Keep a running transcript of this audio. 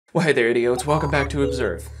Well, hey there, idiots. Welcome back to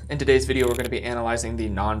Observe. In today's video, we're going to be analyzing the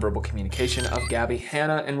nonverbal communication of Gabbie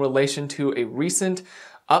Hanna in relation to a recent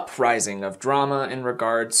uprising of drama in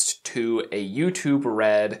regards to a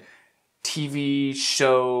YouTube-read TV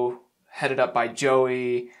show headed up by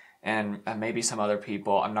Joey and maybe some other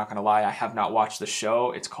people. I'm not going to lie, I have not watched the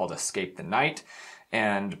show. It's called Escape the Night.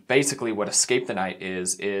 And basically what Escape the Night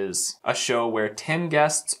is a show where 10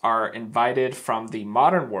 guests are invited from the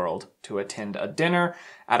modern world to attend a dinner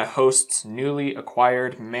at a host's newly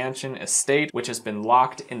acquired mansion estate, which has been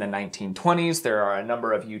locked in the 1920s. There are a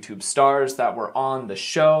number of YouTube stars that were on the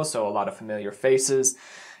show, so a lot of familiar faces.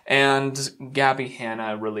 And Gabbie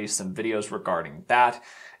Hanna released some videos regarding that,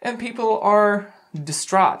 and people are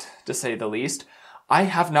distraught, to say the least. I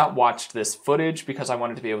have not watched this footage because I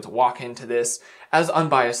wanted to be able to walk into this as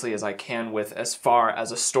unbiasedly as I can with as far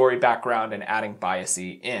as a story background and adding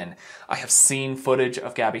biasy in. I have seen footage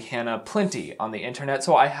of Gabbie Hanna plenty on the internet,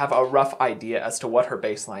 so I have a rough idea as to what her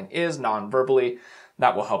baseline is non-verbally.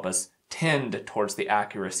 That will help us tend towards the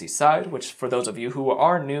accuracy side, which for those of you who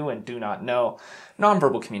are new and do not know,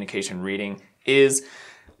 nonverbal communication reading is,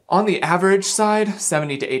 on the average side,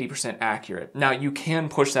 70 to 80% accurate. Now, you can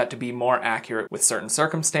push that to be more accurate with certain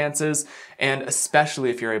circumstances, and especially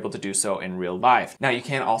if you're able to do so in real life. Now, you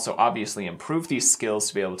can also obviously improve these skills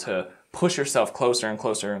to be able to push yourself closer and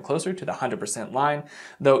closer and closer to the 100% line,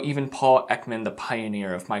 though even Paul Ekman, the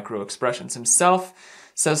pioneer of microexpressions himself,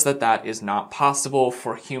 says that that is not possible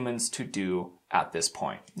for humans to do at this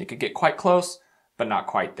point. You could get quite close, but not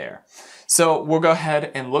quite there. So we'll go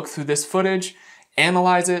ahead and look through this footage,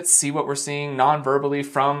 analyze it, see what we're seeing non-verbally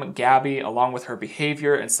from Gabbie along with her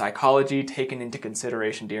behavior and psychology taken into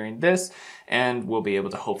consideration during this, and we'll be able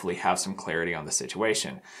to hopefully have some clarity on the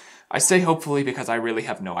situation. I say hopefully because I really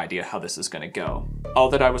have no idea how this is going to go. All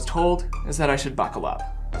that I was told is that I should buckle up.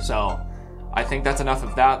 So I think that's enough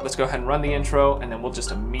of that. Let's go ahead and run the intro, and then we'll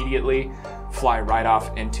just immediately fly right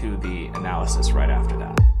off into the analysis right after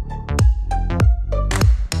that.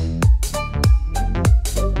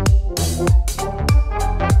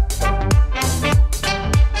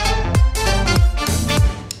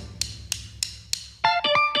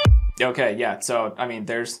 Okay, yeah, so, I mean,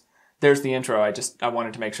 there's the intro. I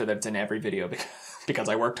wanted to make sure that it's in every video because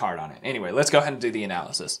I worked hard on it. Anyway, let's go ahead and do the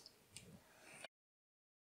analysis.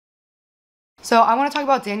 So I want to talk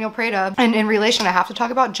about Daniel Prada, and in relation, I have to talk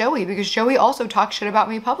about Joey because Joey also talks shit about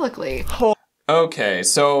me publicly. Okay,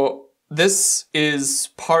 so this is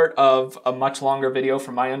part of a much longer video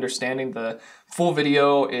from my understanding. The full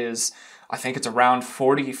video is, I think it's around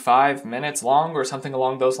 45 minutes long or something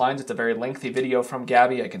along those lines. It's a very lengthy video from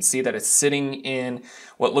Gabbie. I can see that it's sitting in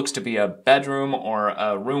what looks to be a bedroom or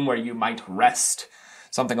a room where you might rest,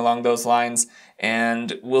 something along those lines.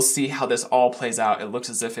 And we'll see how this all plays out. It looks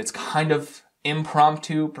as if it's kind of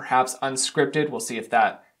impromptu, perhaps unscripted. We'll see if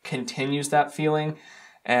that continues that feeling.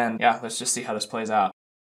 And yeah, let's just see how this plays out.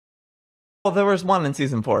 Well, there was one in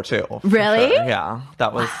season 4 too. Really? Sure. Yeah,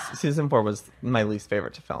 that was season 4 was my least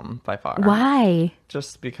favorite to film by far. Why?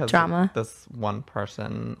 Just because Drama. of this one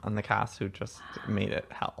person on the cast who just made it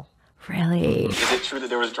hell. Really? Is it true that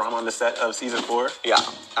there was drama on the set of season 4? Yeah,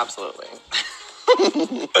 absolutely.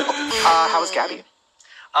 How was Gabbie?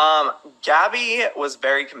 Gabbie was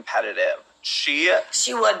very competitive. She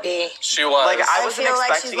would be. She was. Like, I wasn't feel like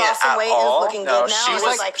expecting she's lost some weight and is looking No, good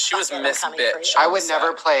now. she was Miss Bitch. I would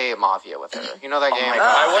never play Mafia with her. You know that game? My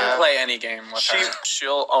God. I wouldn't play any game with her.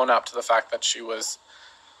 She'll own up to the fact that she was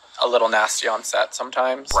a little nasty on set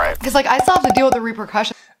sometimes. Right. Because like I still have to deal with the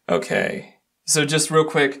repercussions. Okay, so just real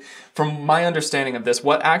quick, from my understanding of this,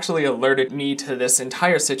 what actually alerted me to this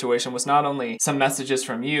entire situation was not only some messages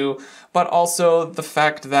from you, but also the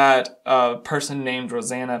fact that a person named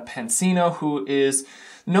Rosanna Pansino, who is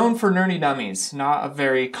known for Nerdy Dummies, not a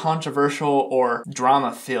very controversial or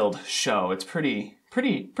drama-filled show. It's pretty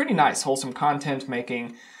nice, wholesome content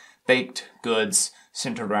making baked goods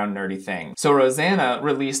centered around nerdy things. So Rosanna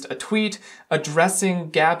released a tweet addressing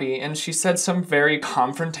Gabbie, and she said some very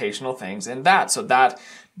confrontational things in that. So that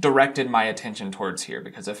directed my attention towards here,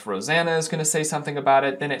 because if Rosanna is going to say something about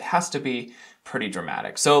it, then it has to be pretty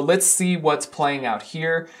dramatic. So let's see what's playing out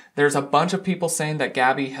here. There's a bunch of people saying that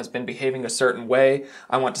Gabbie has been behaving a certain way.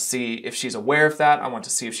 I want to see if she's aware of that. I want to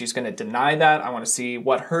see if she's going to deny that. I want to see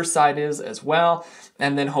what her side is as well.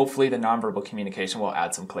 And then hopefully the nonverbal communication will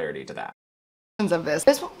add some clarity to that. Of this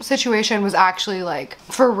situation was actually like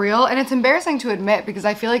for real, and it's embarrassing to admit because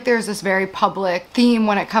I feel like there's this very public theme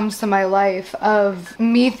when it comes to my life of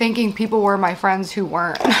me thinking people were my friends who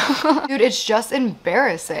weren't. Dude, it's just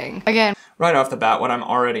embarrassing. Again, Right off the bat, what I'm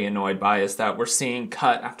already annoyed by is that we're seeing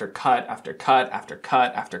cut after cut after cut after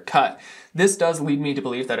cut after cut. This does lead me to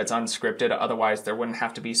believe that it's unscripted, otherwise there wouldn't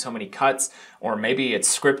have to be so many cuts, or maybe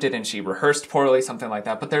it's scripted and she rehearsed poorly, something like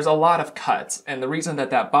that, but there's a lot of cuts, and the reason that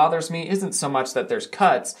that bothers me isn't so much that there's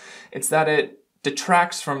cuts, it's that it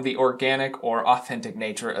detracts from the organic or authentic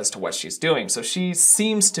nature as to what she's doing. So she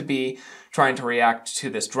seems to be trying to react to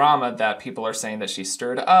this drama that people are saying that she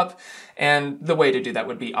stirred up, and the way to do that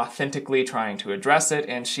would be authentically trying to address it,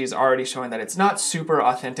 and she's already showing that it's not super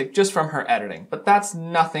authentic just from her editing. But that's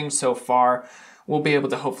nothing so far. We'll be able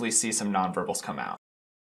to hopefully see some nonverbals come out.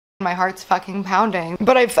 My heart's fucking pounding.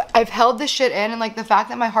 But I've held this shit in, and like the fact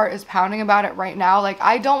that my heart is pounding about it right now, like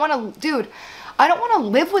I don't want to, dude, I don't want to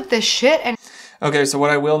live with this shit. And okay, so what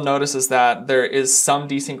I will notice is that there is some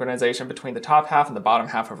desynchronization between the top half and the bottom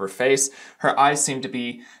half of her face. Her eyes seem to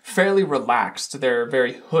be fairly relaxed. They're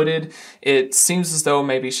very hooded. It seems as though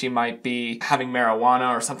maybe she might be having marijuana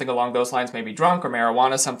or something along those lines, maybe drunk or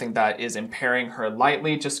marijuana, something that is impairing her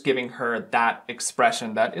lightly, just giving her that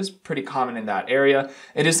expression that is pretty common in that area.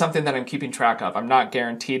 It is something that I'm keeping track of. I'm not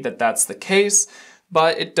guaranteed that that's the case,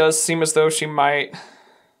 but it does seem as though she might...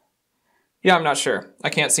 Yeah, I'm not sure. I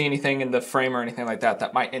can't see anything in the frame or anything like that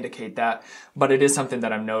that might indicate that, but it is something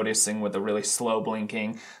that I'm noticing with the really slow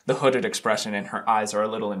blinking, the hooded expression, and her eyes are a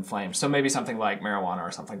little inflamed. So maybe something like marijuana or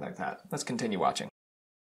something like that. Let's continue watching.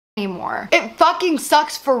 Anymore. It fucking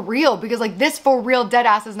sucks for real, because like this for real dead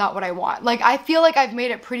ass is not what I want. Like I feel like I've made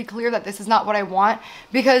it pretty clear that this is not what I want,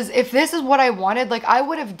 because if this is what I wanted, like I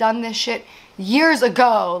would have done this shit years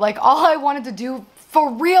ago. Like all I wanted to do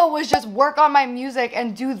for real was just work on my music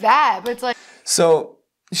and do that. But it's like, so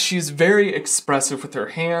she's very expressive with her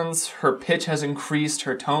hands, her pitch has increased,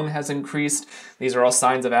 her tone has increased. These are all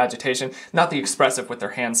signs of agitation. Not the expressive with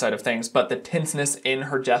her hand side of things, but the tenseness in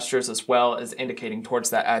her gestures as well is indicating towards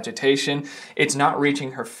that agitation. It's not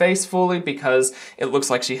reaching her face fully because it looks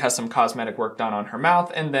like she has some cosmetic work done on her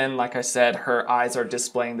mouth, and then, like I said, her eyes are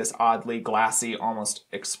displaying this oddly glassy, almost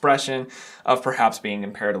expression of perhaps being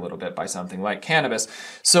impaired a little bit by something like cannabis.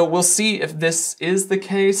 So we'll see if this is the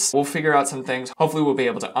case. We'll figure out some things. Hopefully we'll be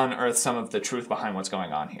able to unearth some of the truth behind what's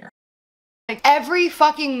going on here. like every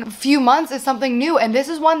fucking few months is something new, and this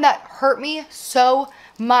is one that hurt me so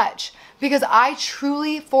much because I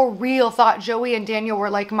truly for real thought Joey and Daniel were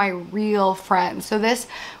like my real friends. So this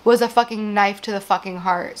was a fucking knife to the fucking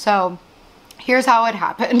heart. So here's how it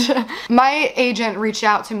happened. My agent reached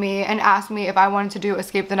out to me and asked me if I wanted to do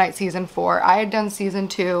Escape the Night season 4. I had done season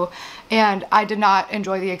 2 and I did not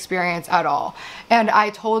enjoy the experience at all. And I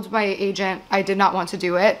told my agent I did not want to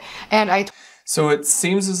do it, and so it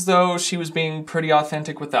seems as though she was being pretty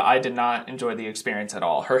authentic with the I did not enjoy the experience at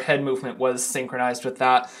all. Her head movement was synchronized with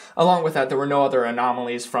that. Along with that, there were no other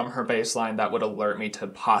anomalies from her baseline that would alert me to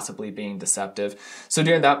possibly being deceptive. So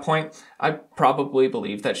during that point, I probably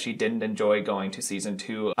believe that she didn't enjoy going to season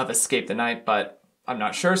 2 of Escape the Night, but I'm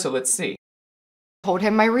not sure, so let's see. Told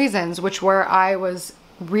him my reasons, which were I was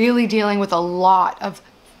really dealing with a lot of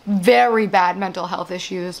very bad mental health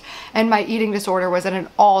issues, and my eating disorder was at an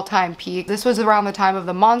all-time peak. This was around the time of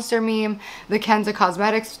the monster meme, the Kenza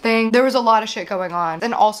Cosmetics thing. There was a lot of shit going on.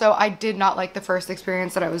 And also, I did not like the first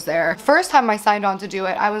experience that I was there. First time I signed on to do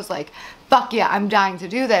it, I was like, fuck yeah, I'm dying to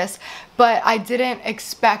do this. But I didn't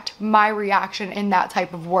expect my reaction in that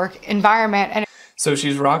type of work environment. And so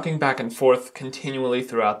she's rocking back and forth continually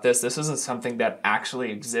throughout this. This isn't something that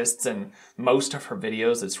actually exists in most of her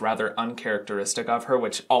videos. It's rather uncharacteristic of her,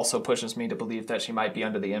 which also pushes me to believe that she might be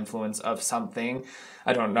under the influence of something.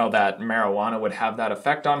 I don't know that marijuana would have that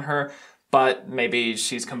effect on her, but maybe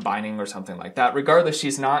she's combining or something like that. Regardless,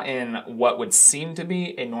 she's not in what would seem to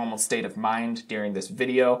be a normal state of mind during this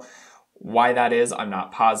video. Why that is, I'm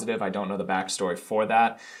not positive. I don't know the backstory for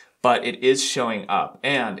that. But it is showing up.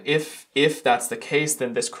 And if that's the case,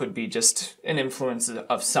 then this could be just an influence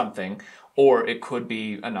of something, or it could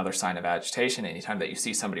be another sign of agitation. Anytime that you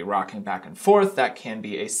see somebody rocking back and forth, that can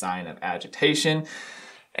be a sign of agitation.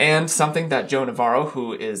 And something that Joe Navarro,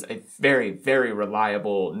 who is a very, very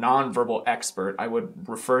reliable nonverbal expert, I would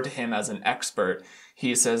refer to him as an expert.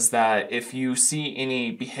 He says that if you see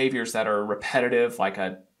any behaviors that are repetitive, like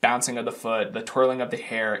a bouncing of the foot, the twirling of the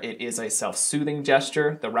hair, it is a self-soothing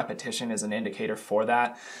gesture. The repetition is an indicator for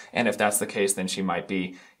that. And if that's the case, then she might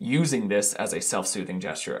be using this as a self-soothing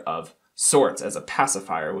gesture of sorts, as a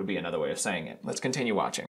pacifier would be another way of saying it. Let's continue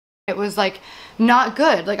watching. it was like not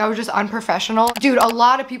good. Like I was just unprofessional. Dude, a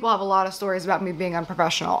lot of people have a lot of stories about me being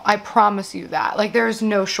unprofessional. I promise you that. Like there's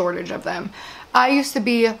no shortage of them. I used to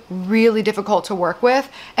be really difficult to work with,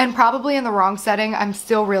 and probably in the wrong setting, I'm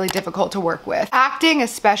still really difficult to work with. Acting,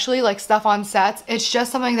 especially like stuff on sets, it's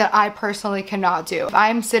just something that I personally cannot do. If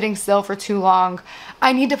I'm sitting still for too long,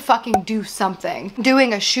 I need to fucking do something.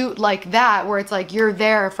 Doing a shoot like that, where it's like you're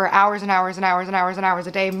there for hours and hours and hours and hours and hours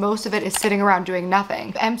a day, most of it is sitting around doing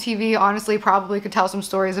nothing. MTV honestly probably could tell some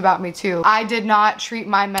stories about me too. I did not treat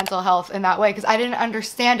my mental health in that way because I didn't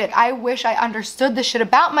understand it. I wish I understood the shit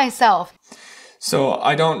about myself. So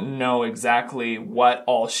I don't know exactly what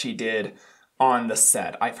all she did on the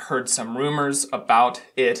set. I've heard some rumors about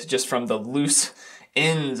it just from the loose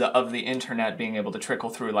ends of the internet being able to trickle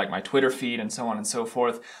through like my Twitter feed and so on and so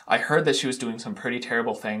forth. I heard that she was doing some pretty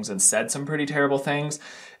terrible things and said some pretty terrible things.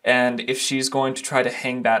 And if she's going to try to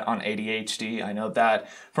hang that on ADHD, I know that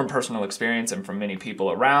from personal experience and from many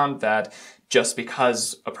people around that just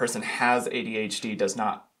because a person has ADHD does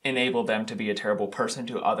not enable them to be a terrible person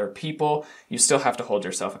to other people. You still have to hold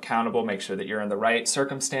yourself accountable, make sure that you're in the right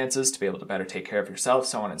circumstances to be able to better take care of yourself,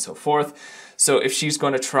 so on and so forth. So if she's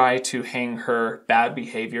going to try to hang her bad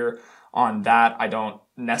behavior on that, I don't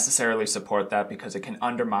necessarily support that because it can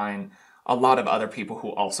undermine a lot of other people who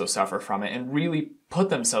also suffer from it and really put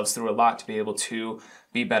themselves through a lot to be able to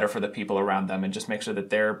be better for the people around them and just make sure that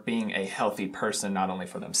they're being a healthy person, not only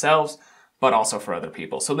for themselves, but also for other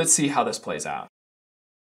people. So let's see how this plays out.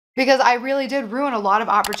 Because I really did ruin a lot of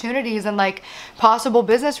opportunities and like possible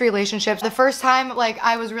business relationships. The first time, like,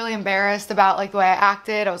 I was really embarrassed about like the way I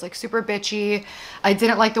acted. I was like super bitchy. I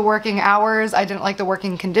didn't like the working hours. I didn't like the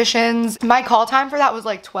working conditions. My call time for that was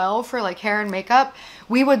like 12 for like hair and makeup.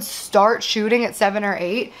 We would start shooting at 7 or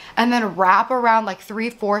 8 and then wrap around like 3,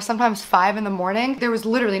 4, sometimes 5 in the morning. There was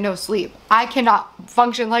literally no sleep. I cannot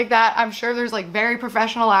function like that. I'm sure there's like very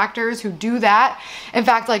professional actors who do that. In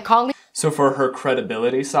fact, like Colleen. So for her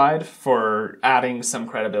credibility side, for adding some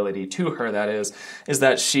credibility to her, that is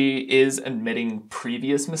that she is admitting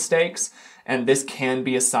previous mistakes. And this can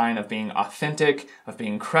be a sign of being authentic, of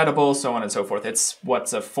being credible, so on and so forth. It's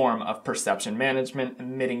what's a form of perception management,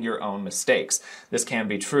 admitting your own mistakes. This can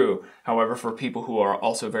be true. However, for people who are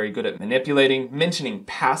also very good at manipulating, mentioning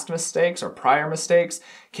past mistakes or prior mistakes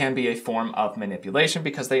can be a form of manipulation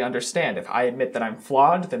because they understand if I admit that I'm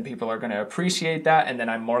flawed, then people are going to appreciate that and then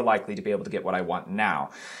I'm more likely to be able to get what I want now.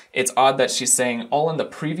 It's odd that she's saying all in the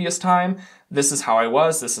previous time, this is how I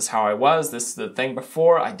was, this is how I was, this is the thing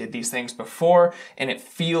before, I did these things before, and it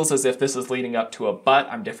feels as if this is leading up to a but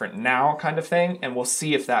I'm different now kind of thing, and we'll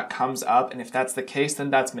see if that comes up, and if that's the case, then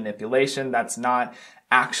that's manipulation, that's not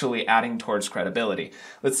actually adding towards credibility.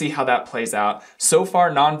 Let's see how that plays out. So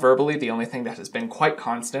far, non-verbally, the only thing that has been quite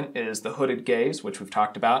constant is the hooded gaze, which we've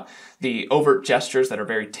talked about, the overt gestures that are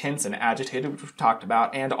very tense and agitated, which we've talked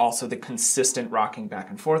about, and also the consistent rocking back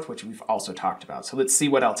and forth, which we've also talked about. So let's see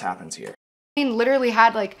what else happens here. Literally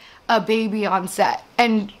had like a baby on set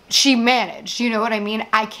and she managed, you know what I mean?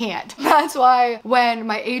 I can't. That's why when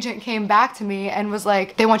my agent came back to me and was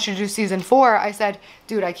like, they want you to do season 4, I said,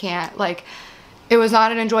 dude, I can't. Like, it was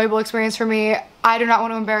not an enjoyable experience for me. I do not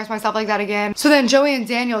want to embarrass myself like that again. So then Joey and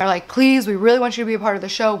Daniel are like, please, we really want you to be a part of the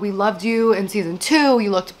show. We loved you in season 2.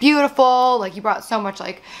 You looked beautiful. Like, you brought so much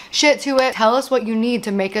like shit to it. Tell us what you need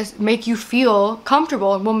to make you feel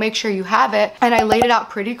comfortable and we'll make sure you have it. And I laid it out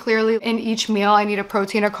pretty clearly. In each meal, I need a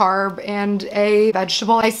protein, a carb, and a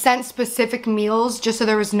vegetable. I sent specific meals just so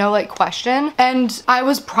there was no like question. And I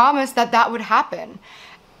was promised that that would happen.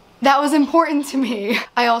 That was important to me.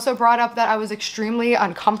 I also brought up that I was extremely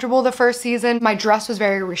uncomfortable the first season. My dress was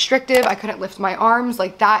very restrictive. I couldn't lift my arms.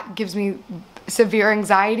 Like, that gives me severe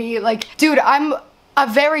anxiety. Like, dude, I'm a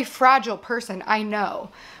very fragile person, I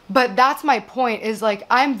know. But that's my point, is like,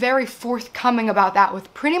 I'm very forthcoming about that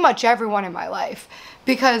with pretty much everyone in my life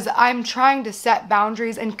because I'm trying to set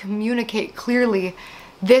boundaries and communicate clearly.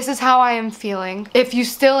 This is how I am feeling. If you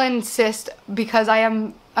still insist, because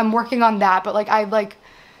I'm working on that, but like,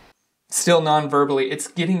 still non-verbally, it's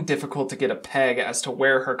getting difficult to get a peg as to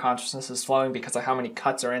where her consciousness is flowing because of how many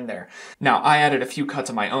cuts are in there. Now, I added a few cuts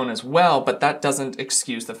of my own as well, but that doesn't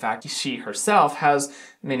excuse the fact she herself has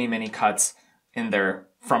many, many cuts in there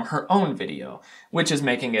from her own video, which is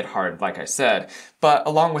making it hard, like I said. But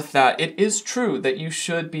along with that, it is true that you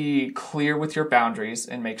should be clear with your boundaries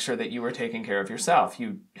and make sure that you are taking care of yourself.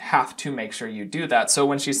 You have to make sure you do that. So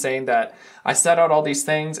when she's saying that I set out all these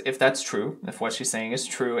things, if that's true, if what she's saying is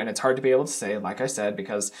true, and it's hard to be able to say, like I said,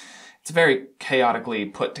 because it's a very chaotically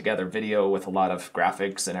put together video with a lot of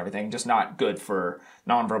graphics and everything, just not good for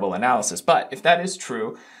nonverbal analysis. But if that is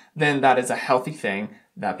true, then that is a healthy thing.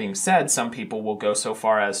 That being said, some people will go so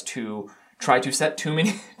far as to try to set too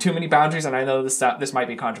many boundaries. And I know this might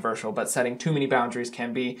be controversial, but setting too many boundaries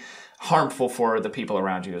can be harmful for the people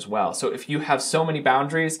around you as well. So if you have so many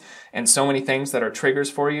boundaries and so many things that are triggers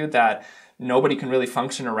for you that nobody can really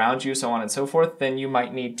function around you, so on and so forth, then you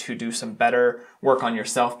might need to do some better work on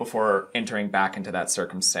yourself before entering back into that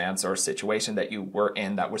circumstance or situation that you were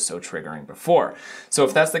in that was so triggering before. So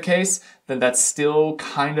if that's the case, then that's still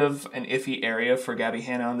kind of an iffy area for Gabbie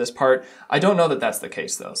Hanna on this part. I don't know that that's the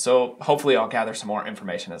case though, so hopefully I'll gather some more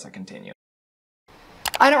information as I continue.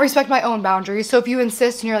 I don't respect my own boundaries, so if you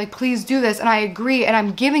insist and you're like, please do this, and I agree, and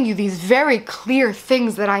I'm giving you these very clear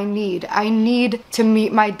things that I need to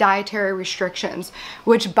meet my dietary restrictions,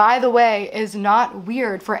 which, by the way, is not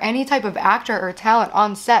weird for any type of actor or talent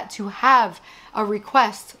on set to have a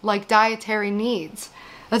request like dietary needs.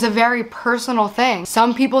 That's a very personal thing.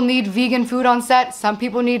 Some people need vegan food on set, some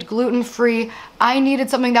people need gluten-free. I needed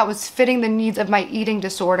something that was fitting the needs of my eating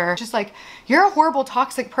disorder. Just like, you're a horrible,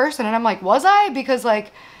 toxic person. And I'm like, was I? Because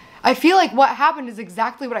like, I feel like what happened is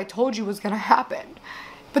exactly what I told you was gonna happen.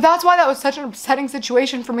 But that's why that was such an upsetting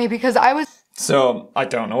situation for me, because I was... So, I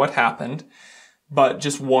don't know what happened, but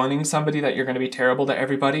just warning somebody that you're gonna be terrible to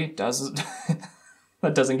everybody doesn't...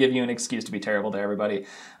 That doesn't give you an excuse to be terrible to everybody.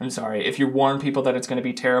 I'm sorry. If you warn people that it's going to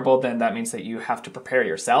be terrible, then that means that you have to prepare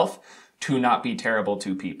yourself to not be terrible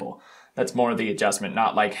to people. That's more the adjustment,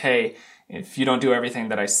 not like, hey, if you don't do everything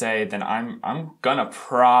that I say, then I'm gonna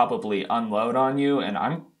probably unload on you and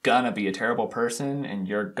I'm gonna be a terrible person and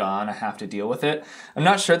you're gonna have to deal with it. I'm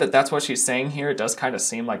not sure that that's what she's saying here. It does kind of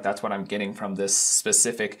seem like that's what I'm getting from this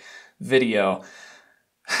specific video.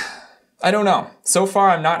 I don't know. So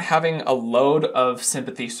far, I'm not having a load of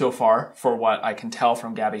sympathy so far for what I can tell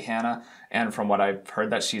from Gabbie Hanna and from what I've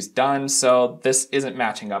heard that she's done. So this isn't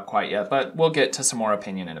matching up quite yet, but we'll get to some more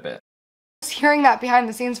opinion in a bit. I was hearing that behind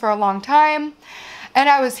the scenes for a long time. And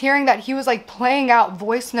I was hearing that he was like playing out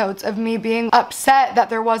voice notes of me being upset that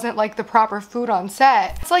there wasn't like the proper food on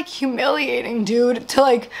set. It's like humiliating, dude, to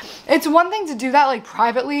like, it's one thing to do that like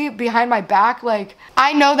privately behind my back. Like,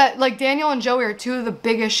 I know that like Daniel and Joey are two of the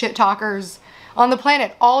biggest shit talkers on the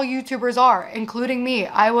planet. All YouTubers are, including me.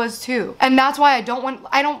 I was too. And that's why I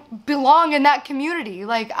don't belong in that community.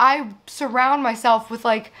 Like, I surround myself with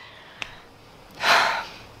like,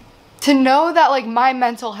 to know that like my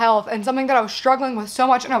mental health and something that I was struggling with so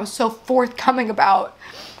much and I was so forthcoming about.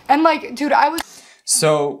 And like, dude, I was...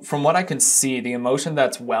 So from what I can see, the emotion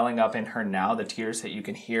that's welling up in her now, the tears that you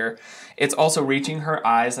can hear, it's also reaching her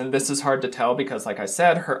eyes. And this is hard to tell because like I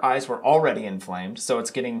said, her eyes were already inflamed. So it's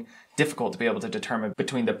getting difficult to be able to determine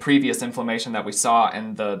between the previous inflammation that we saw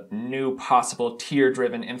and the new possible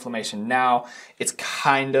tear-driven inflammation now. It's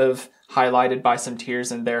kind of highlighted by some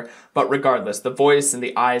tears in there, but regardless, the voice and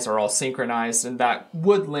the eyes are all synchronized, and that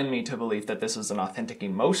would lend me to believe that this is an authentic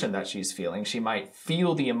emotion that she's feeling. She might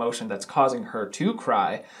feel the emotion that's causing her to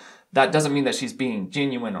cry. That doesn't mean that she's being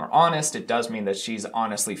genuine or honest. It does mean that she's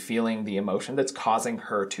honestly feeling the emotion that's causing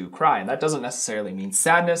her to cry, and that doesn't necessarily mean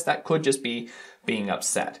sadness. That could just be being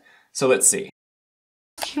upset. So let's see.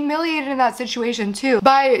 Humiliated in that situation too.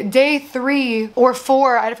 By day 3 or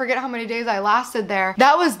 4, I forget how many days I lasted there.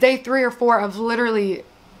 That was day 3 or 4 of literally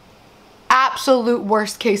absolute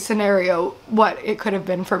worst case scenario what it could have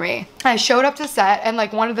been for me. I showed up to set and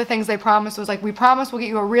like one of the things they promised was like, we promise we'll get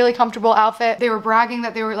you a really comfortable outfit. They were bragging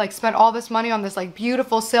that they were like spent all this money on this like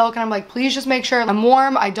beautiful silk, and I'm like, please just make sure I'm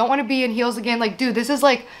warm. I don't want to be in heels again. Like, dude, this is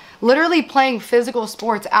like literally playing physical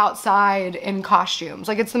sports outside in costumes.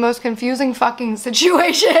 Like, it's the most confusing fucking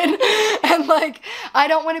situation. And like, I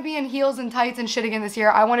don't want to be in heels and tights and shit again this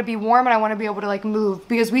year. I want to be warm and I want to be able to like move,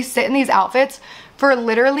 because we sit in these outfits for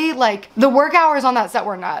literally like, the work hours on that set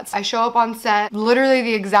were nuts. I show up on set, literally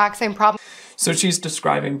the exact same problem. So she's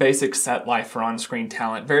describing basic set life for on-screen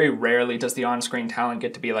talent. Very rarely does the on-screen talent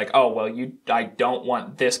get to be like, oh, well, I don't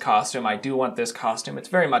want this costume, I do want this costume. It's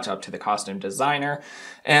very much up to the costume designer.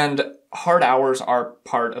 And hard hours are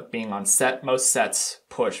part of being on set. Most sets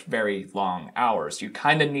push very long hours. You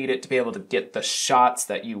kind of need it to be able to get the shots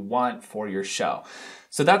that you want for your show.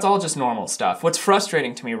 So that's all just normal stuff. What's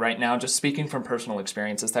frustrating to me right now, just speaking from personal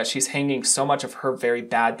experience, is that she's hanging so much of her very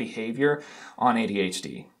bad behavior on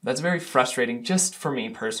ADHD. That's very frustrating just for me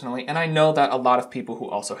personally, and I know that a lot of people who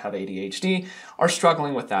also have ADHD are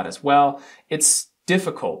struggling with that as well. It's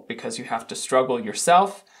difficult because you have to struggle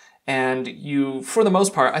yourself, and you, for the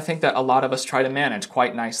most part, I think that a lot of us try to manage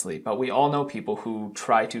quite nicely, but we all know people who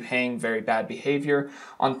try to hang very bad behavior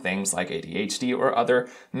on things like ADHD or other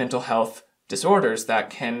mental health disorders that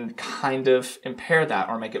can kind of impair that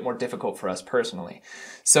or make it more difficult for us personally.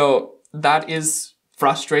 So that is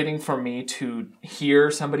frustrating for me to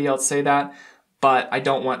hear somebody else say that, but I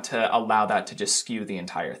don't want to allow that to just skew the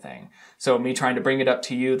entire thing. So me trying to bring it up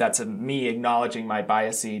to you, that's me acknowledging my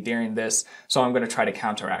biasy during this, so I'm going to try to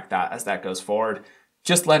counteract that as that goes forward.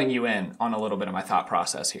 Just letting you in on a little bit of my thought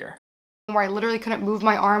process here. Where I literally couldn't move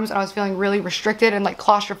my arms and I was feeling really restricted and like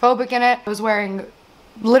claustrophobic in it. I was wearing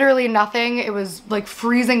literally nothing. It was like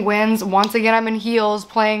freezing winds. Once again, I'm in heels,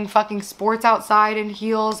 playing fucking sports outside in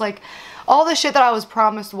heels, like all the shit that I was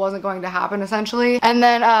promised wasn't going to happen essentially. And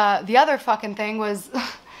then the other fucking thing was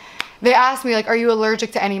they asked me like, are you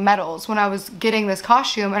allergic to any metals when I was getting this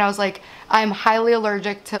costume? And I was like, I'm highly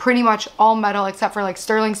allergic to pretty much all metal except for like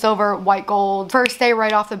sterling silver, white gold. First day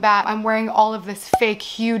right off the bat, I'm wearing all of this fake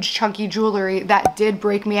huge chunky jewelry that did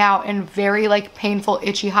break me out in very like painful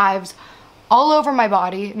itchy hives all over my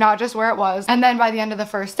body, not just where it was. And then by the end of the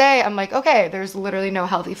first day, I'm like, okay, there's literally no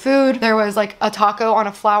healthy food. There was like a taco on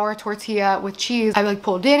a flour tortilla with cheese. I like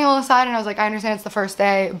pulled Daniel aside and I was like, I understand it's the first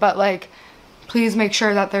day, but like, please make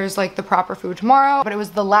sure that there's like the proper food tomorrow. But it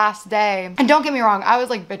was the last day. And don't get me wrong, I was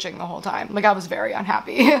like bitching the whole time. Like I was very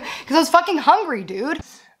unhappy because I was fucking hungry, dude.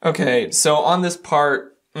 Okay, so on this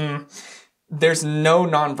part, there's no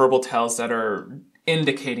nonverbal tells that are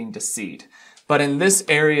indicating deceit. But in this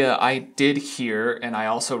area, I did hear, and I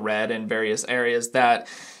also read in various areas, that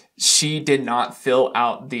she did not fill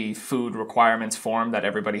out the food requirements form that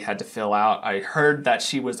everybody had to fill out. I heard that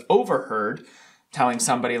she was overheard telling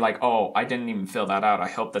somebody like, oh, I didn't even fill that out. I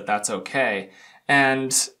hope that that's okay.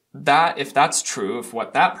 And that, if that's true, if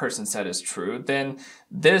what that person said is true, then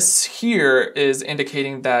this here is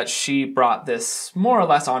indicating that she brought this more or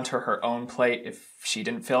less onto her own plate. If she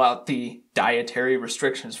didn't fill out the dietary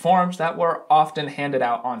restrictions forms that were often handed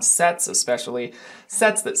out on sets, especially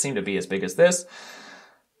sets that seem to be as big as this,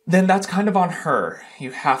 then that's kind of on her.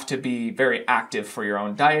 You have to be very active for your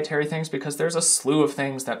own dietary things because there's a slew of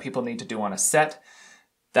things that people need to do on a set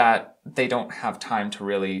that they don't have time to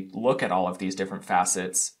really look at all of these different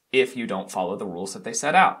facets if you don't follow the rules that they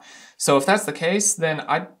set out. So if that's the case, then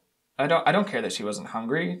I don't care that she wasn't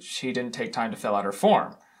hungry. She didn't take time to fill out her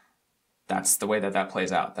form. That's the way that that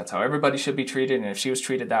plays out. That's how everybody should be treated, and if she was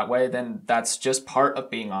treated that way, then that's just part of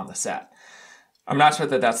being on the set. I'm not sure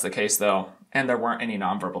that that's the case though, and there weren't any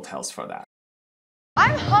nonverbal tells for that.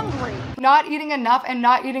 I'm hungry. Not eating enough and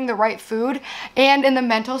not eating the right food, and in the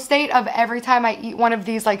mental state of every time I eat one of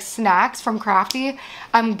these like snacks from Crafty,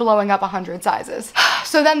 I'm blowing up 100 sizes.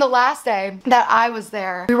 So then the last day that I was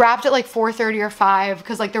there, we wrapped at like 4:30 or 5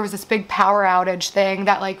 because like there was this big power outage thing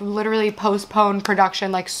that like literally postponed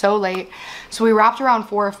production like so late. So we wrapped around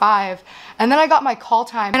 4 or 5. And then I got my call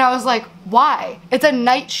time and I was like, why? It's a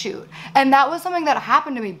night shoot. And that was something that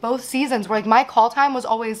happened to me both seasons where like my call time was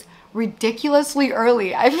always ridiculously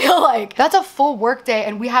early. I feel like that's a full work day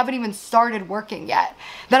and we haven't even started working yet.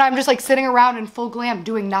 Then I'm just like sitting around in full glam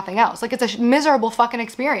doing nothing else. Like it's a miserable fucking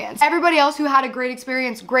experience. Everybody else who had a great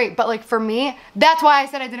experience, great. But like for me, that's why I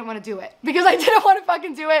said I didn't want to do it, because I didn't want to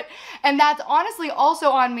fucking do it. And that's honestly also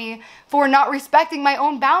on me for not respecting my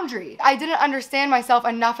own boundary. I didn't understand myself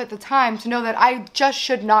enough at the time to know that I just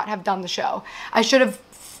should not have done the show. I should have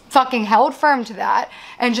fucking held firm to that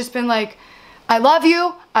and just been like, I love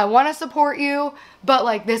you, I want to support you, but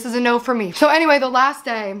like this is a no for me. So anyway, the last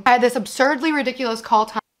day, I had this absurdly ridiculous call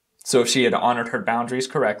time. So if she had honored her boundaries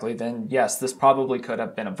correctly, then yes, this probably could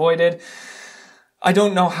have been avoided. I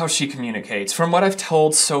don't know how she communicates. From what I've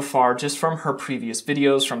told so far, just from her previous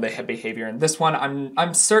videos, from the behavior in this one,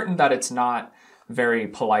 I'm certain that it's not very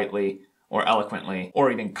politely or eloquently or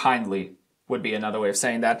even kindly would be another way of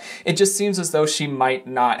saying that. It just seems as though she might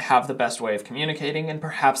not have the best way of communicating, and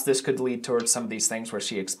perhaps this could lead towards some of these things where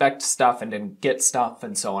she expects stuff and didn't get stuff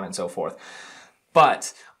and so on and so forth.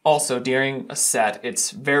 But also during a set,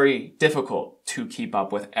 it's very difficult to keep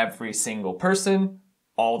up with every single person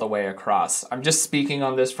all the way across. I'm just speaking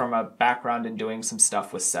on this from a background in doing some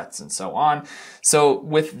stuff with sets and so on. So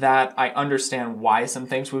with that, I understand why some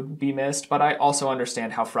things would be missed, but I also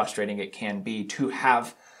understand how frustrating it can be to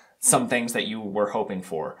have some things that you were hoping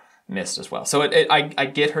for missed as well. So I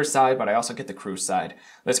get her side, but I also get the crew's side.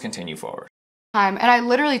 Let's continue forward. And I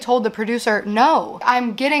literally told the producer, no,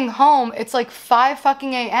 I'm getting home. It's like 5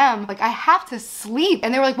 fucking a.m. Like I have to sleep.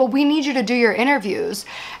 And they were like, well, we need you to do your interviews.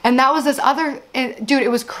 And that was this other, dude, it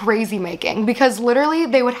was crazy making, because literally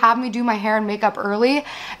they would have me do my hair and makeup early.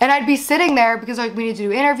 And I'd be sitting there because like we need to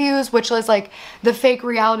do interviews, which was like the fake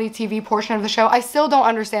reality TV portion of the show. I still don't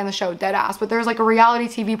understand the show dead ass, but there's like a reality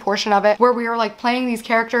TV portion of it where we were like playing these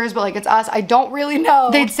characters, but like it's us. I don't really know.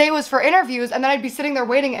 They'd say it was for interviews, and then I'd be sitting there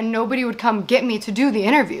waiting and nobody would come get me to do the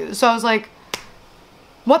interviews. So I was like,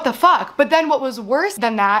 what the fuck? But then what was worse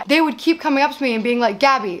than that, they would keep coming up to me and being like,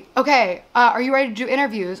 Gabbie, okay, are you ready to do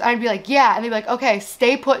interviews? And I'd be like, yeah. And they'd be like, okay,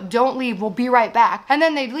 stay put, don't leave, we'll be right back. And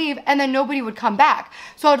then they'd leave and then nobody would come back.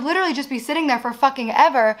 So I'd literally just be sitting there for fucking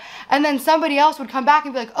ever. And then somebody else would come back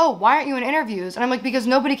and be like, oh, why aren't you in interviews? And I'm like, because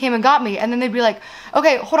nobody came and got me. And then they'd be like,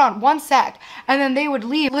 okay, hold on 1 sec. And then they would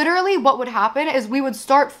leave. Literally what would happen is we would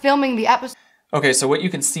start filming the episode. Okay, so what you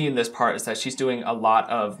can see in this part is that she's doing a lot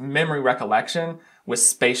of memory recollection with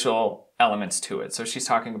spatial elements to it. So she's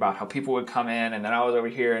talking about how people would come in and then I was over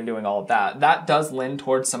here and doing all of that. That does lend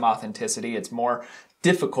towards some authenticity. It's more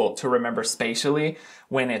difficult to remember spatially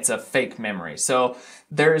when it's a fake memory. So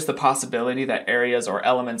there is the possibility that areas or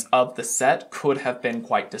elements of the set could have been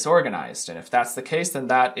quite disorganized. And if that's the case, then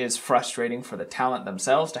that is frustrating for the talent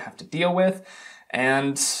themselves to have to deal with.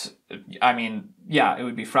 And I mean, yeah, it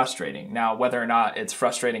would be frustrating. Now, whether or not it's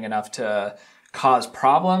frustrating enough to cause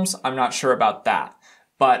problems, I'm not sure about that.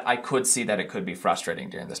 But I could see that it could be frustrating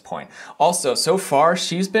during this point. Also, so far,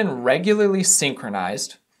 she's been regularly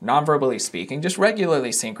synchronized, non-verbally speaking, just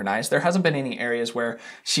regularly synchronized. There hasn't been any areas where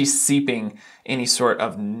she's seeping any sort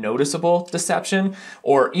of noticeable deception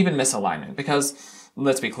or even misalignment, because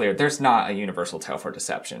let's be clear, there's not a universal tell for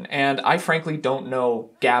deception. And I frankly don't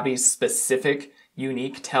know Gabbie's specific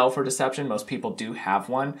unique tell for deception. Most people do have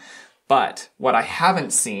one. But what I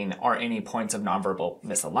haven't seen are any points of nonverbal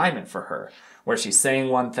misalignment for her, where she's saying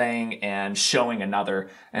one thing and showing another,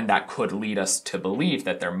 and that could lead us to believe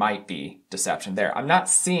that there might be deception there. I'm not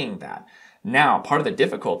seeing that. Now, part of the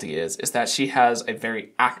difficulty is that she has a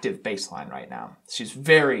very active baseline right now. She's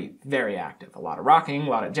very, very active. A lot of rocking, a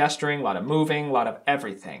lot of gesturing, a lot of moving, a lot of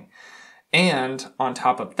everything. And on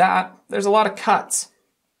top of that, there's a lot of cuts.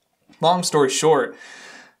 Long story short,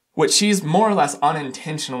 what she's more or less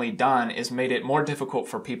unintentionally done is made it more difficult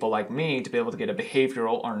for people like me to be able to get a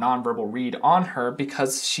behavioral or nonverbal read on her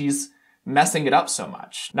because she's messing it up so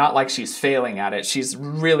much. Not like she's failing at it, she's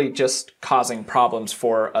really just causing problems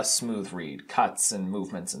for a smooth read, cuts and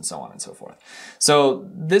movements and so on and so forth. So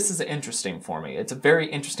this is interesting for me. It's a very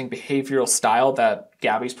interesting behavioral style that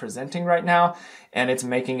Gabbie's presenting right now, and it's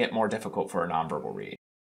making it more difficult for a nonverbal read.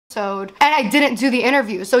 And I didn't do the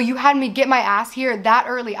interview. So you had me get my ass here that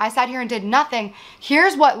early. I sat here and did nothing.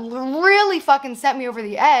 Here's what really fucking sent me over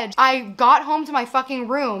the edge. I got home to my fucking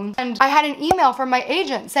room and I had an email from my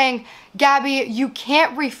agent saying, Gabbie, you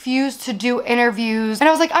can't refuse to do interviews. And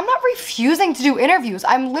I was like, I'm not refusing to do interviews.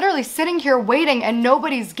 I'm literally sitting here waiting and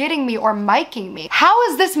nobody's getting me or miking me. How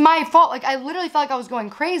is this my fault? Like, I literally felt like I was going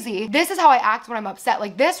crazy. This is how I act when I'm upset.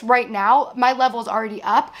 Like this right now, my level's already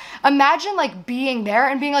up. Imagine like being there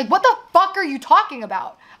and being like, what the fuck are you talking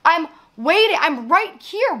about? I'm waiting. I'm right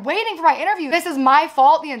here waiting for my interview. This is my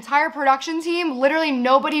fault. The entire production team, literally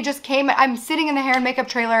nobody just came. I'm sitting in the hair and makeup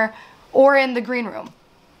trailer or in the green room.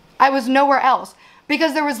 I was nowhere else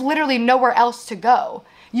because there was literally nowhere else to go.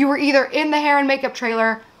 You were either in the hair and makeup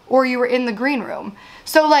trailer or you were in the green room.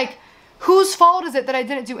 So like, whose fault is it that I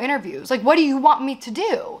didn't do interviews? Like, what do you want me to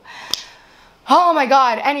do? Oh my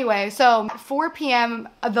God. Anyway, so at 4 p.m.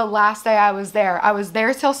 the last day I was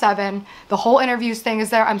there till 7. The whole interviews thing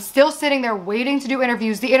is there. I'm still sitting there waiting to do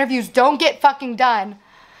interviews. The interviews don't get fucking done.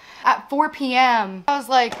 At 4 p.m. I was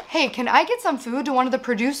like, hey, can I get some food to one of the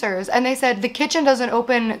producers? And they said, the kitchen doesn't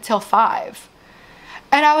open till 5.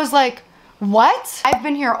 And I was like, what? I've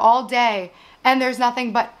been here all day and there's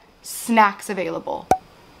nothing but snacks available.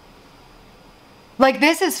 Like,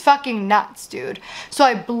 this is fucking nuts, dude. So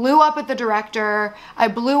I blew up at the director. I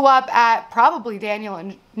blew up at probably Daniel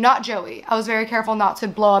and not Joey. I was very careful not to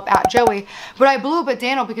blow up at Joey, but I blew up at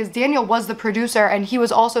Daniel because Daniel was the producer and he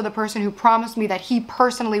was also the person who promised me that he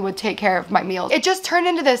personally would take care of my meals. It just turned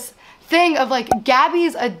into this thing of like,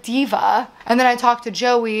 Gabbie's a diva. And then I talked to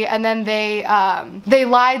Joey and then they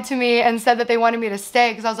lied to me and said that they wanted me to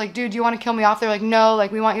stay because I was like, dude, do you want to kill me off? They're like, no,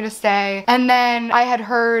 like we want you to stay. And then I had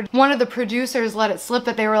heard one of the producers let it slip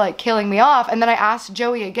that they were like killing me off. And then I asked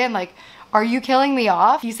Joey again, like, are you killing me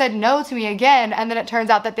off? He said no to me again. And then it turns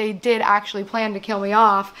out that they did actually plan to kill me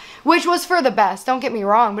off, which was for the best. Don't get me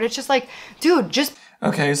wrong, but it's just like, dude, just.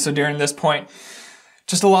 Okay, so during this point,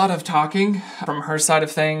 just a lot of talking from her side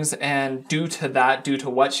of things, and due to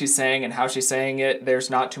what she's saying and how she's saying it, there's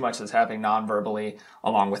not too much that's happening non-verbally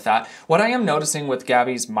along with that. What I am noticing with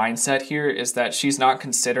Gabbie's mindset here is that she's not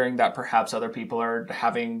considering that perhaps other people are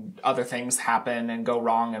having other things happen and go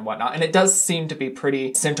wrong and whatnot, and it does seem to be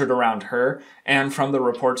pretty centered around her, and from the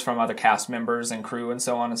reports from other cast members and crew and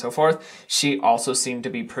so on and so forth, she also seemed to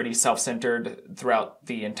be pretty self-centered throughout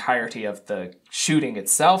the entirety of the shooting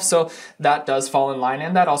itself. So that does fall in line,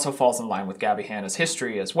 and that also falls in line with Gabbie Hanna's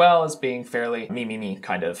history as well, as being fairly me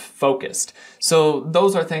kind of focused. So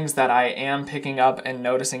those are things that I am picking up and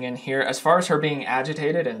noticing in here. As far as her being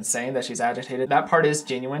agitated and saying that she's agitated, that part is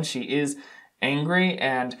genuine. She is angry,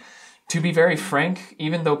 and to be very frank,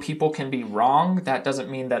 even though people can be wrong, that doesn't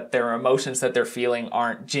mean that their emotions that they're feeling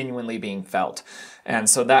aren't genuinely being felt. And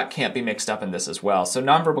so that can't be mixed up in this as well. So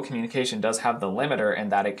nonverbal communication does have the limiter in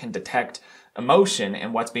that it can detect emotion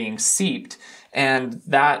and what's being seeped, and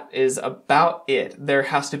that is about it. There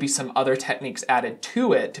has to be some other techniques added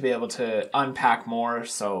to it to be able to unpack more,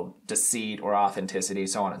 so deceit or authenticity,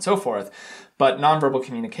 so on and so forth. But nonverbal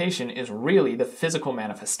communication is really the physical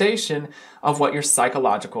manifestation of what your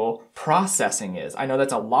psychological processing is. I know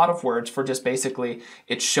that's a lot of words for just basically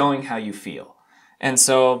it's showing how you feel. And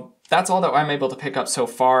so that's all that I'm able to pick up so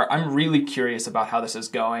far. I'm really curious about how this is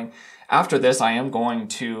going. After this, I am going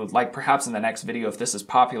to, like perhaps in the next video, if this is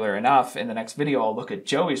popular enough, in the next video I'll look at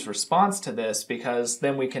Joey's response to this, because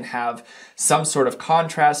then we can have some sort of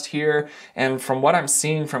contrast here. And from what I'm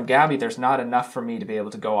seeing from Gabbie, there's not enough for me to be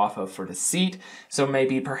able to go off of for deceit. So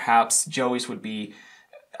maybe perhaps Joey's would be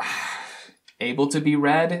able to be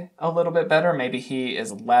read a little bit better. Maybe he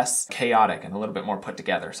is less chaotic and a little bit more put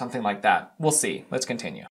together, something like that. We'll see. Let's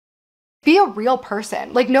continue. Be a real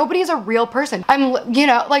person. Like, nobody's a real person. You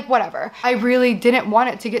know, like, whatever. I really didn't want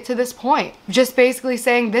it to get to this point. Just basically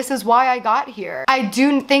saying, this is why I got here. I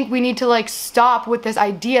do think we need to, like, stop with this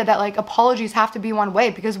idea that, like, apologies have to be one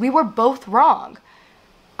way, because we were both wrong.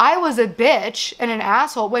 I was a bitch and an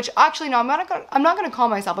asshole, which actually, no, I'm not gonna call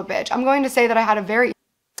myself a bitch. I'm going to say that I had a very...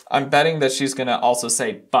 I'm betting that she's gonna also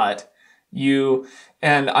say, but you...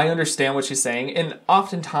 And I understand what she's saying, and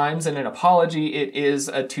oftentimes in an apology, it is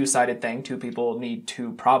a two-sided thing. Two people need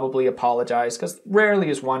to probably apologize, because rarely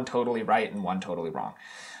is one totally right and one totally wrong.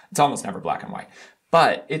 It's almost never black and white.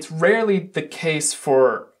 But it's rarely the case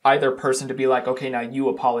for either person to be like, okay, now you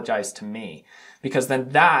apologize to me, because then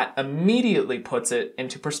that immediately puts it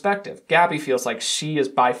into perspective. Gabbie feels like she is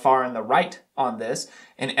by far in the right on this,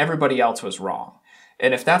 and everybody else was wrong.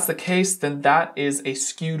 And if that's the case, then that is a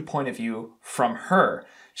skewed point of view from her.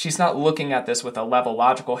 She's not looking at this with a level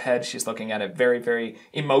logical head. She's looking at it very, very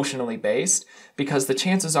emotionally based, because the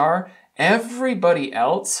chances are everybody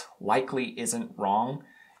else likely isn't wrong,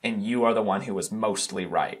 and you are the one who was mostly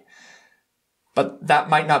right. But that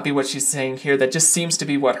might not be what she's saying here. That just seems to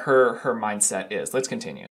be what her mindset is. Let's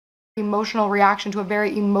continue. Emotional reaction to a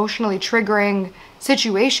very emotionally triggering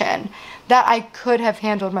situation that I could have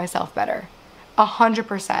handled myself better.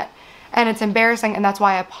 100%. And it's embarrassing, and that's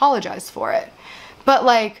why I apologize for it. But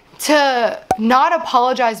like, to not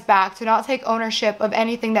apologize back, to not take ownership of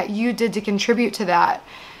anything that you did to contribute to that.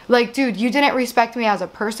 Like, dude, you didn't respect me as a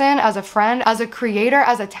person, as a friend, as a creator,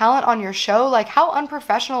 as a talent on your show. Like, how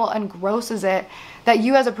unprofessional and gross is it that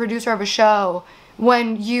you as a producer of a show,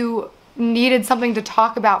 when you needed something to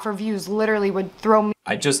talk about for views, literally would throw me.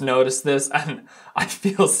 I just noticed this, and I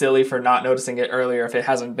feel silly for not noticing it earlier if it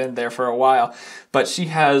hasn't been there for a while, but she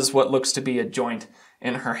has what looks to be a joint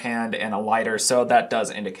in her hand and a lighter, so that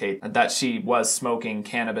does indicate that she was smoking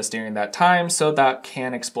cannabis during that time, so that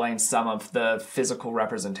can explain some of the physical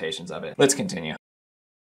representations of it. Let's continue.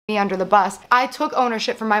 Under the bus. I took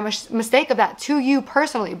ownership for my mistake of that to you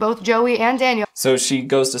personally, both Joey and Daniel. So she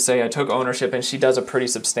goes to say, I took ownership, and she does a pretty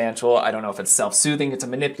substantial, I don't know if it's self-soothing, it's a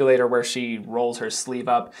manipulator where she rolls her sleeve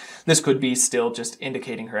up. This could be still just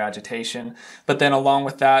indicating her agitation. But then along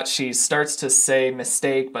with that, she starts to say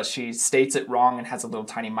mistake, but she states it wrong and has a little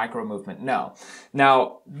tiny micro movement no.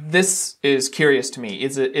 Now, this is curious to me.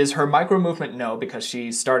 Is her micro movement no because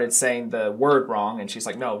she started saying the word wrong and she's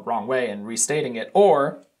like, no, wrong way, and restating it?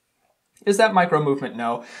 Or is that micro movement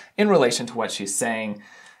no in relation to what she's saying,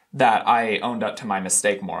 that I owned up to my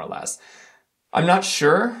mistake more or less? I'm not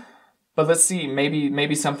sure, but let's see,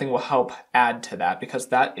 maybe something will help add to that, because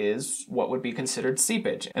that is what would be considered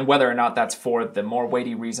seepage. And whether or not that's for the more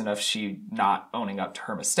weighty reason of she not owning up to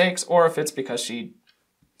her mistakes, or if it's because she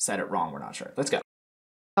said it wrong, we're not sure. Let's go.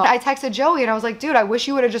 I texted Joey and I was like, dude, I wish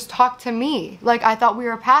you would have just talked to me. Like, I thought we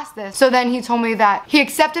were past this. So then he told me that he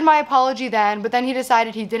accepted my apology then, but then he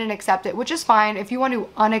decided he didn't accept it, which is fine. If you want to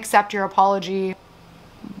unaccept your apology,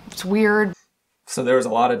 it's weird. So there was a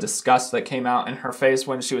lot of disgust that came out in her face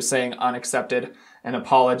when she was saying unaccepted an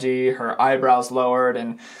apology. Her eyebrows lowered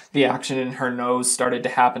and the action in her nose started to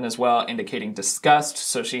happen as well, indicating disgust.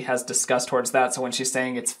 So she has disgust towards that. So when she's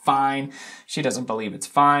saying it's fine, she doesn't believe it's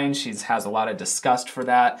fine. She has a lot of disgust for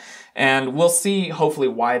that. And we'll see hopefully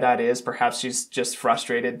why that is. Perhaps she's just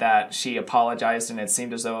frustrated that she apologized and it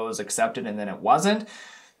seemed as though it was accepted and then it wasn't.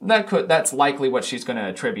 that's likely what she's going to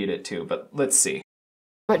attribute it to, but let's see.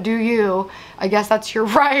 But do you? I guess that's your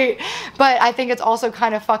right. But I think it's also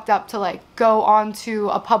kind of fucked up to like go onto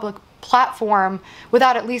a public platform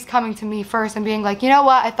without at least coming to me first and being like, you know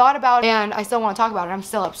what, I thought about it and I still want to talk about it. I'm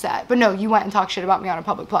still upset. But no, you went and talked shit about me on a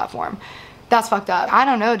public platform. That's fucked up. I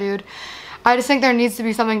don't know, dude. I just think there needs to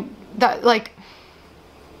be something that like,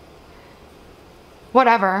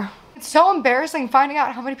 whatever. It's so embarrassing finding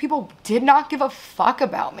out how many people did not give a fuck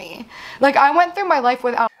about me. Like, I went through my life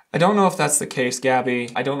without... I don't know if that's the case,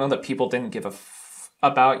 Gabbie. I don't know that people didn't give a f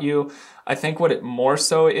about you. I think what it more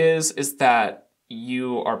so is that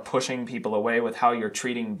you are pushing people away with how you're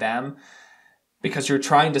treating them because you're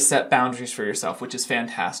trying to set boundaries for yourself, which is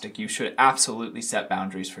fantastic. You should absolutely set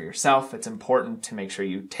boundaries for yourself. It's important to make sure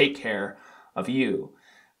you take care of you.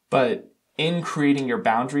 But in creating your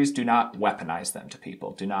boundaries, do not weaponize them to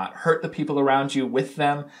people. Do not hurt the people around you with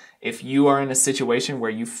them. If you are in a situation where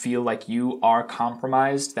you feel like you are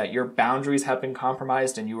compromised, that your boundaries have been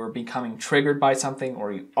compromised and you are becoming triggered by something,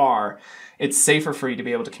 or you are, it's safer for you to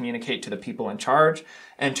be able to communicate to the people in charge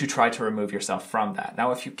and to try to remove yourself from that.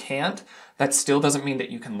 Now, if you can't, that still doesn't mean that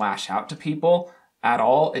you can lash out to people at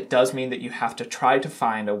all. It does mean that you have to try to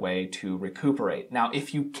find a way to recuperate. Now,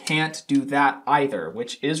 if you can't do that either,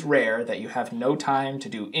 which is rare, that you have no time to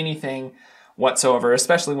do anything whatsoever,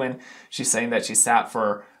 especially when she's saying that she sat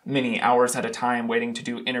for many hours at a time waiting to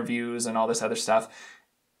do interviews and all this other stuff.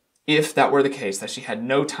 If that were the case, that she had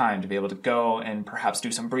no time to be able to go and perhaps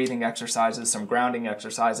do some breathing exercises, some grounding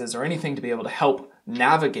exercises, or anything to be able to help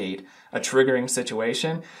navigate a triggering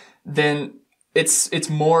situation, then it's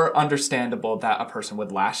more understandable that a person would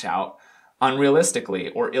lash out unrealistically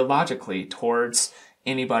or illogically towards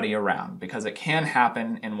anybody around, because it can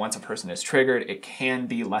happen, and once a person is triggered, it can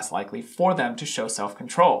be less likely for them to show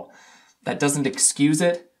self-control. That doesn't excuse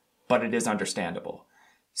it, but it is understandable.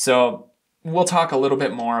 So we'll talk a little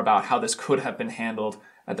bit more about how this could have been handled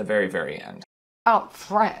at the very, very end. Out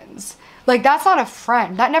friends. Like, that's not a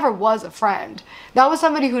friend. That never was a friend. That was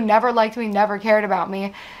somebody who never liked me, never cared about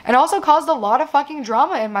me, and also caused a lot of fucking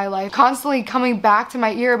drama in my life. Constantly coming back to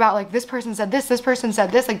my ear about like, this person said this person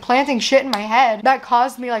said this, like planting shit in my head. That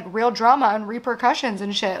caused me like real drama and repercussions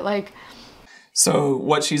and shit. Like, so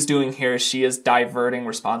what she's doing here is she is diverting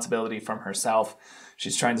responsibility from herself.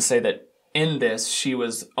 She's trying to say that in this, she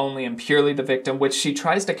was only and purely the victim, which she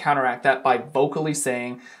tries to counteract that by vocally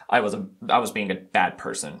saying, I was being a bad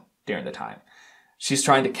person during the time. She's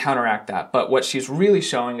trying to counteract that, but what she's really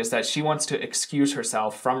showing is that she wants to excuse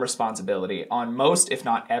herself from responsibility on most, if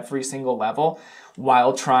not every single level,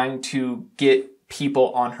 while trying to get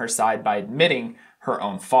people on her side by admitting her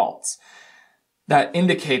own faults. That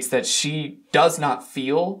indicates that she does not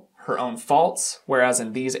feel her own faults, whereas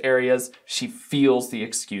in these areas, she feels the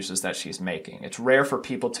excuses that she's making. It's rare for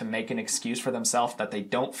people to make an excuse for themselves that they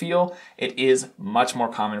don't feel. It is much more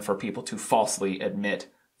common for people to falsely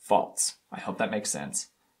admit faults. I hope that makes sense.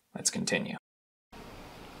 Let's continue.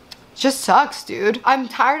 just sucks, dude. I'm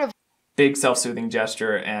tired of... Big self-soothing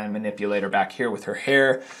gesture and manipulator back here with her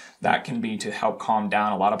hair. That can be to help calm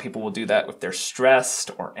down. A lot of people will do that if they're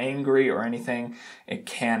stressed or angry or anything. It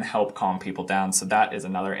can help calm people down. So that is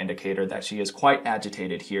another indicator that she is quite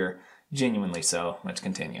agitated here. Genuinely so. Let's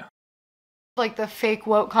continue. Like the fake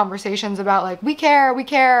woke conversations about like, we care,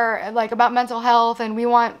 like about mental health and we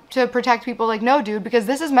want to protect people. Like, no, dude, because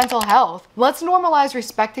this is mental health. Let's normalize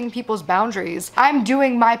respecting people's boundaries. I'm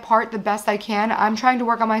doing my part the best I can. I'm trying to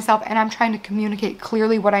work on myself and I'm trying to communicate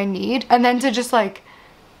clearly what I need. And then to just like,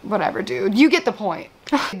 whatever, dude, you get the point.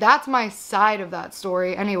 That's my side of that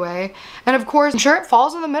story anyway. And of course, I'm sure it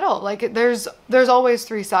falls in the middle. Like there's always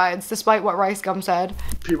three sides, despite what Rice Gum said.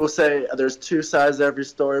 People say there's two sides to every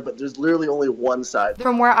story, but there's literally only one side.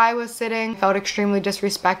 From where I was sitting, I felt extremely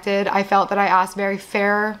disrespected. I felt that I asked very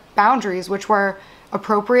fair boundaries, which were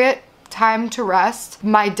appropriate, time to rest,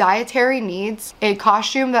 my dietary needs, a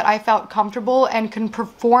costume that I felt comfortable and can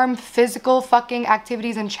perform physical fucking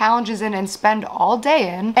activities and challenges in and spend all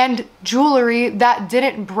day in, and jewelry that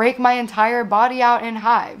didn't break my entire body out in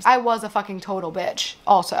hives. I was a fucking total bitch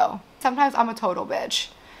also. Sometimes I'm a total bitch.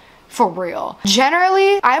 For real.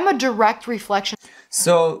 Generally, I'm a direct reflection.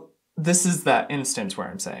 So this is that instance where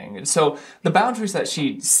I'm saying, so the boundaries that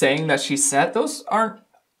she's saying that she set, those aren't,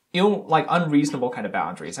 you know, like unreasonable kind of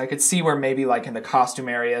boundaries. I could see where maybe like in the costume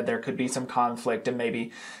area, there could be some conflict and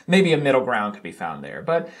maybe a middle ground could be found there.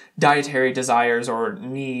 But dietary desires or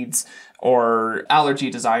needs or allergy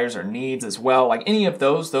desires or needs as well, like any of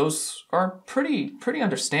those are pretty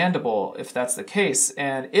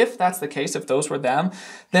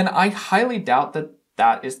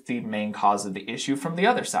that is the main cause of the issue from the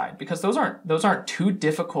other side, because those aren't too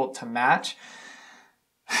difficult to match.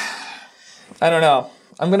 I don't know.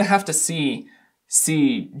 I'm going to have to see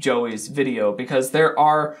Joey's video, because there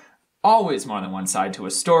are always more than one side to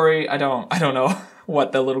a story. I don't know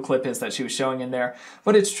what the little clip is that she was showing in there,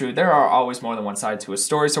 but it's true. There are always more than one side to a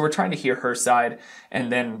story. So we're trying to hear her side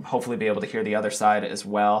and then hopefully be able to hear the other side as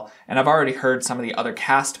well. And I've already heard some of the other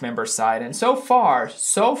cast members' side. And so far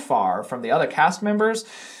from the other cast members,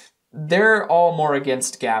 they're all more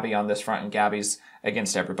against Gabbie on this front, and Gabbie's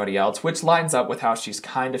against everybody else, which lines up with how she's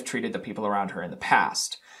kind of treated the people around her in the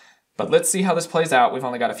past. But let's see how this plays out. We've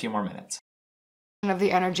only got a few more minutes. Of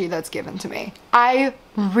the energy that's given to me. I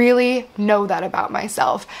really know that about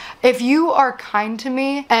myself. If you are kind to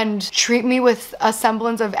me and treat me with a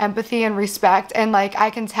semblance of empathy and respect, and like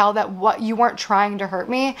I can tell that what you weren't trying to hurt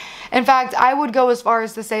me. In fact, I would go as far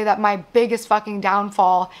as to say that my biggest fucking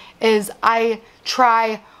downfall is I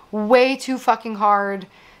try way too fucking hard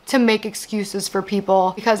to make excuses for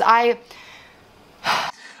people, because I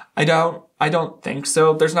don't think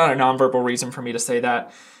so. There's not a nonverbal reason for me to say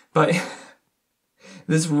that, but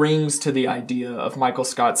this rings to the idea of Michael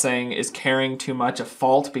Scott saying, is caring too much a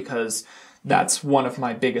fault? Because that's one of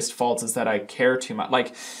my biggest faults, is that I care too much.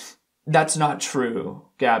 Like, that's not true,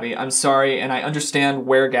 Gabbie. I'm sorry, and I understand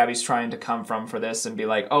where Gabbie's trying to come from for this and be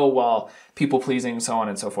like, oh, well, people-pleasing, so on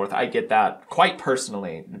and so forth. I get that quite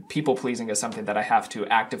personally. People-pleasing is something that I have to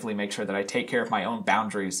actively make sure that I take care of my own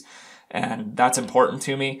boundaries, and that's important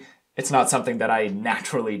to me. It's not something that I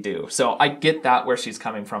naturally do. So I get that, where she's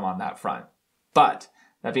coming from on that front. But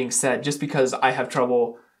that being said, just because I have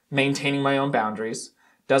trouble maintaining my own boundaries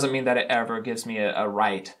doesn't mean that it ever gives me a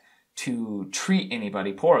right to treat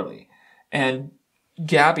anybody poorly. And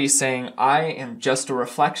Gabbie saying I am just a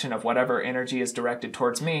reflection of whatever energy is directed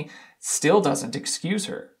towards me still doesn't excuse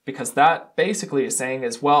her, because that basically is saying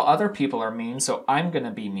is, well, other people are mean, so I'm going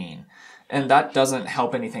to be mean. And that doesn't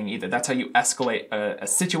help anything either. That's how you escalate a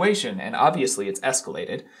situation, and obviously it's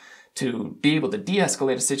escalated. To be able to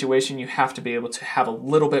de-escalate a situation, you have to be able to have a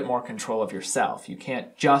little bit more control of yourself. You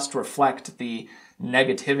can't just reflect the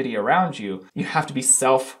negativity around you. You have to be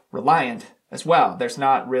self-reliant as well. There's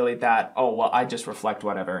not really that, oh, well, I just reflect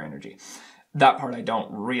whatever energy. That part I don't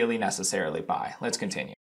really necessarily buy. Let's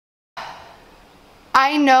continue.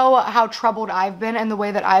 I know how troubled I've been and the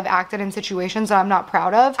way that I've acted in situations that I'm not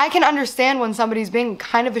proud of. I can understand when somebody's being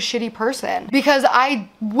kind of a shitty person, because I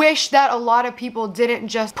wish that a lot of people didn't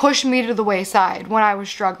just push me to the wayside when I was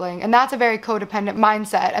struggling. And that's a very codependent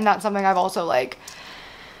mindset, and that's something I've also like,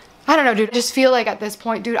 I don't know, dude. I just feel like at this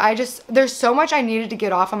point, dude, there's so much I needed to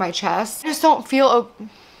get off of my chest. I just don't feel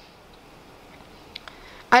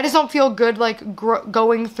good like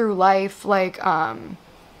going through life like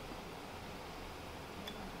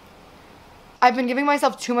I've been giving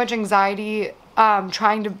myself too much anxiety,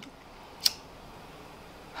 trying to...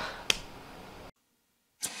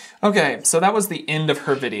 Okay, so that was the end of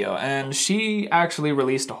her video, and she actually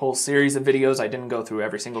released a whole series of videos. I didn't go through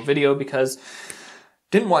every single video because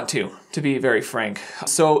didn't want to be very frank.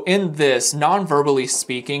 So in this, non-verbally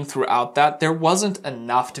speaking throughout that, there wasn't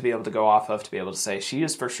enough to be able to go off of to be able to say she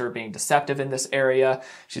is for sure being deceptive in this area.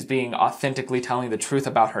 She's being authentically telling the truth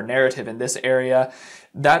about her narrative in this area.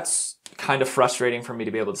 That's kind of frustrating for me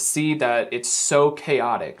to be able to see that it's so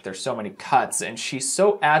chaotic. There's so many cuts, and she's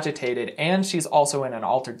so agitated, and she's also in an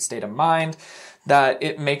altered state of mind that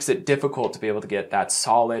it makes it difficult to be able to get that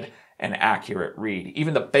solid and accurate read.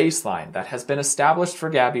 Even the baseline that has been established for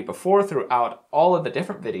Gabbie before throughout all of the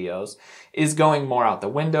different videos is going more out the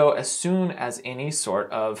window as soon as any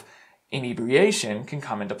sort of inebriation can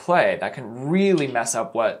come into play. That can really mess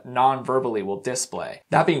up what non-verbally will display.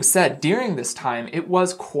 That being said, during this time, it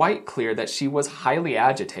was quite clear that she was highly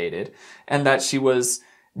agitated and that she was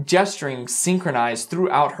gesturing synchronized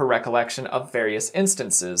throughout her recollection of various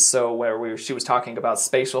instances. So where she was talking about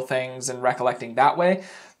spatial things and recollecting that way,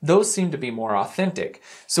 those seem to be more authentic.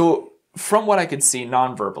 So from what I could see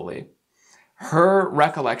non-verbally, her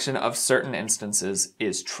recollection of certain instances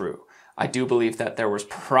is true. I do believe that there was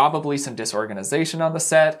probably some disorganization on the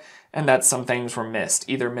set and that some things were missed,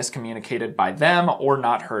 either miscommunicated by them or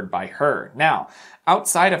not heard by her. Now,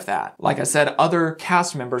 outside of that, like I said, other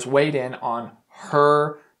cast members weighed in on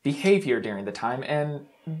her behavior during the time, and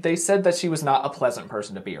they said that she was not a pleasant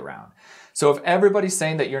person to be around. So if everybody's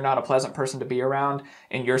saying that you're not a pleasant person to be around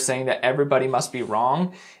and you're saying that everybody must be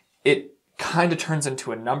wrong, it kind of turns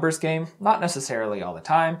into a numbers game. Not necessarily all the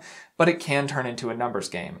time, but it can turn into a numbers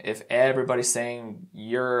game. If everybody's saying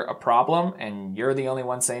you're a problem and you're the only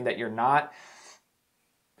one saying that you're not,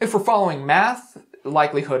 if we're following math, the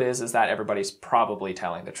likelihood is that everybody's probably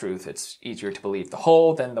telling the truth. It's easier to believe the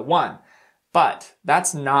whole than the one. But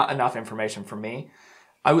that's not enough information for me.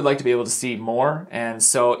 I would like to be able to see more. And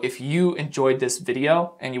so if you enjoyed this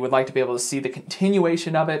video and you would like to be able to see the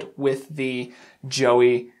continuation of it with the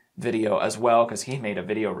Joey video as well, because he made a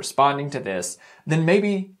video responding to this, then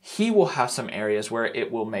maybe he will have some areas where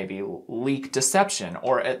it will maybe leak deception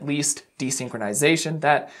or at least desynchronization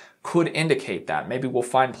that could indicate that. Maybe we'll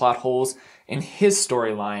find plot holes in his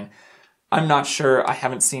storyline. I'm not sure. I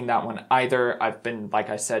haven't seen that one either. I've been, like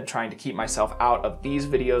I said, trying to keep myself out of these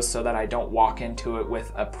videos so that I don't walk into it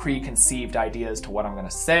with a preconceived idea as to what I'm going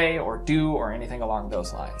to say or do or anything along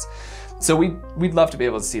those lines. So we'd love to be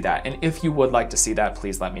able to see that. And if you would like to see that,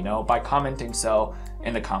 please let me know by commenting so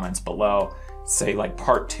in the comments below. Say like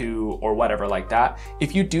part 2 or whatever like that.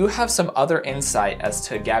 If you do have some other insight as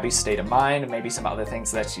to Gabbie's state of mind, maybe some other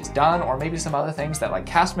things that she's done, or maybe some other things that like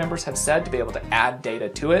cast members have said to be able to add data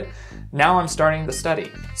to it, now I'm starting the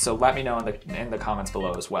study. So let me know in the comments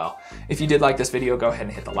below as well. If you did like this video, go ahead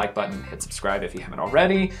and hit the like button, hit subscribe if you haven't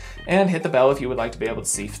already, and hit the bell if you would like to be able to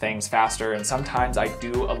see things faster. And sometimes I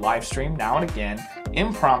do a live stream now and again,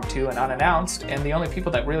 impromptu and unannounced, and the only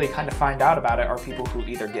people that really kind of find out about it are people who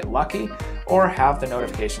either get lucky or have the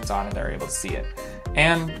notifications on and they're able to see it.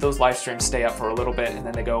 And those live streams stay up for a little bit and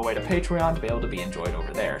then they go away to Patreon to be able to be enjoyed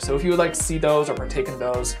over there. So if you would like to see those or partake in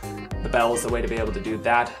those, the bell is the way to be able to do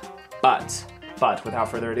that. But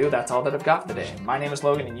without further ado, that's all that I've got for today. My name is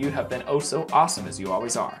Logan and you have been oh so awesome as you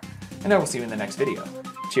always are. And I will see you in the next video.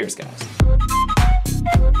 Cheers, guys.